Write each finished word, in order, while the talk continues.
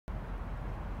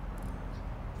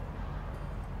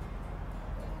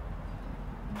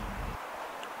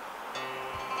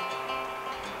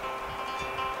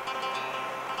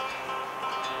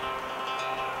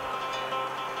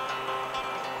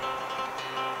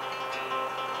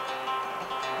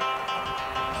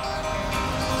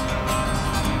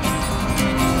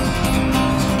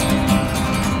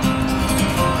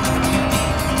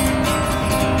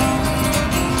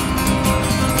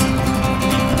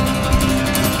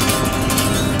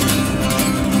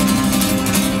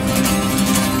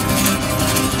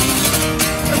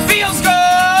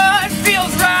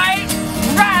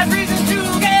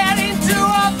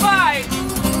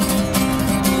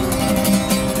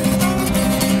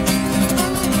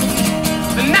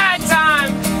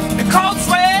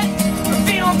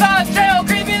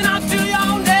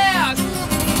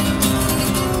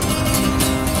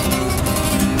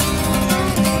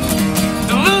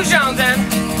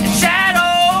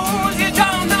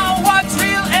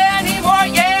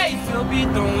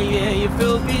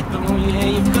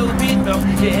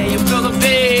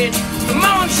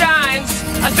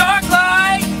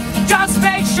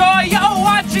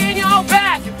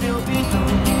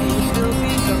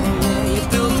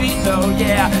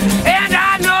yeah. And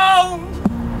I know,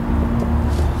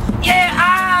 yeah,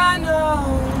 I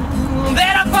know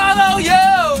that I follow you.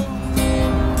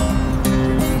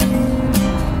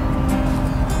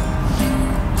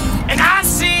 And I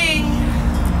see,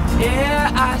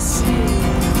 yeah, I see,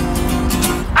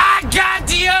 I got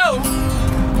you.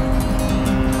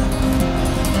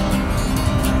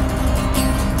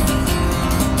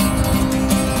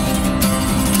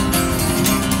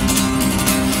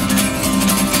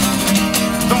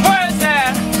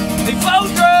 They flow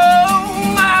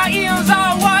through my ears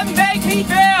are what make me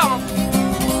feel.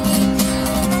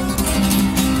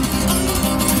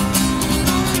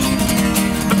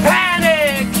 The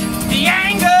panic, the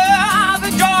anger, the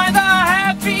joy, the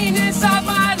happiness of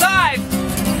my life.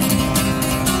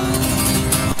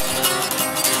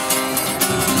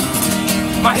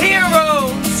 My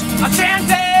heroes are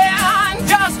chanting,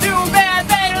 just too bad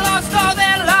they lost all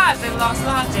their lives. They lost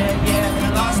lives, yeah, yeah,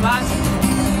 they lost lives.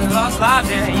 They lost lives,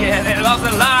 yeah, they lost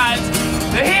their lives.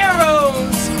 The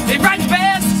heroes, they run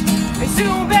fast, they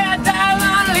soon bear down,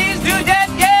 leads to death,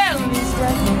 yeah. He's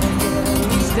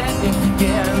dead,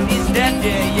 yeah, he's dead,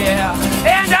 yeah.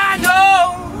 And I know,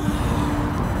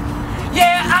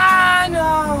 yeah, I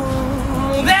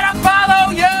know that I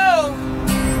follow you.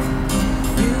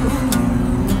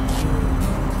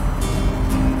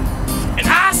 And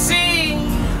I see,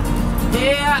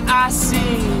 yeah, I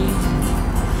see,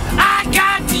 I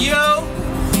got to you.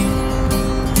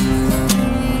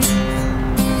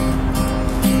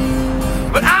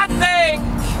 But I think,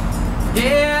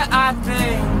 yeah, I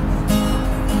think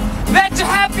that you're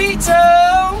happy too.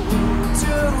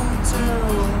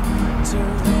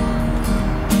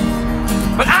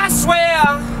 But I swear,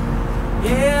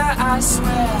 yeah, I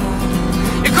swear,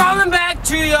 you're calling back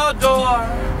to your door.